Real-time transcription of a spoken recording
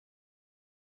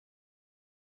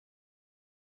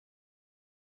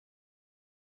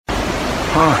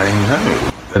I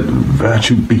know that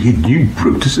virtue be in you,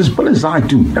 Brutus, as well as I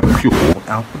do know your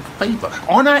outward favour.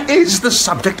 Honour is the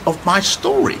subject of my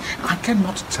story. I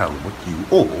cannot tell what you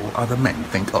or other men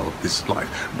think of this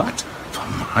life, but for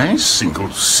my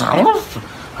single self,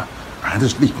 and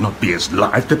as lief not be as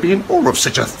live to be in awe of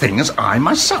such a thing as I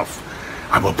myself.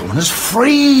 I were born as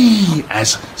free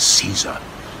as Caesar.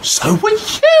 So were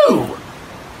you.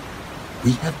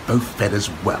 We have both fed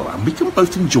as well, and we can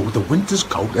both endure the winter's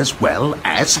cold as well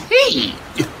as he.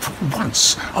 If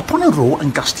once, upon a raw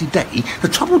and gusty day, the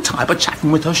troubled Tiber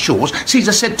chatting with her shores,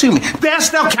 Caesar said to me,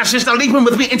 "Bearest thou, Cassius, thou leaping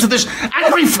with me into this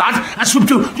angry flood, and swim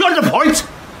to yonder point?"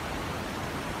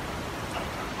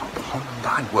 Upon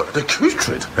thy word,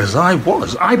 accoutred as I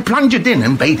was, I plunged in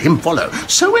and bade him follow.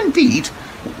 So indeed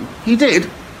he did.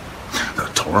 The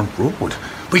torrent roared.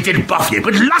 We did buff ye,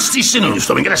 but lusty sinews,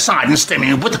 throwing it aside and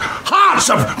stemming with hearts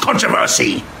of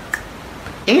controversy.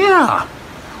 Ere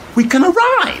we can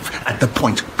arrive at the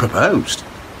point proposed,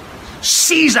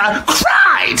 Caesar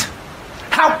cried,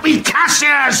 "Help me,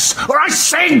 Cassius, or I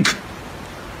sink!"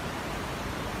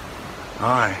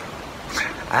 Aye,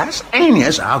 as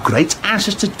Aeneas, our great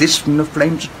ancestor, dissed from the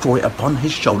flames of Troy upon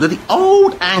his shoulder the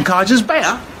old Anchises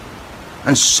bear,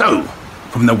 and so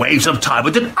from the waves of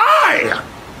Tiber did I,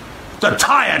 the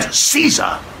tired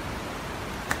Caesar.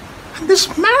 And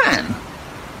this man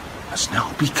has now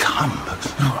become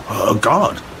a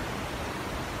god.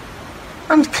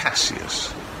 And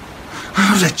Cassius,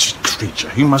 a wretched creature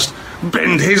who must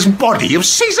bend his body of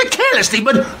Caesar carelessly,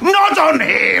 but not on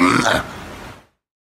him.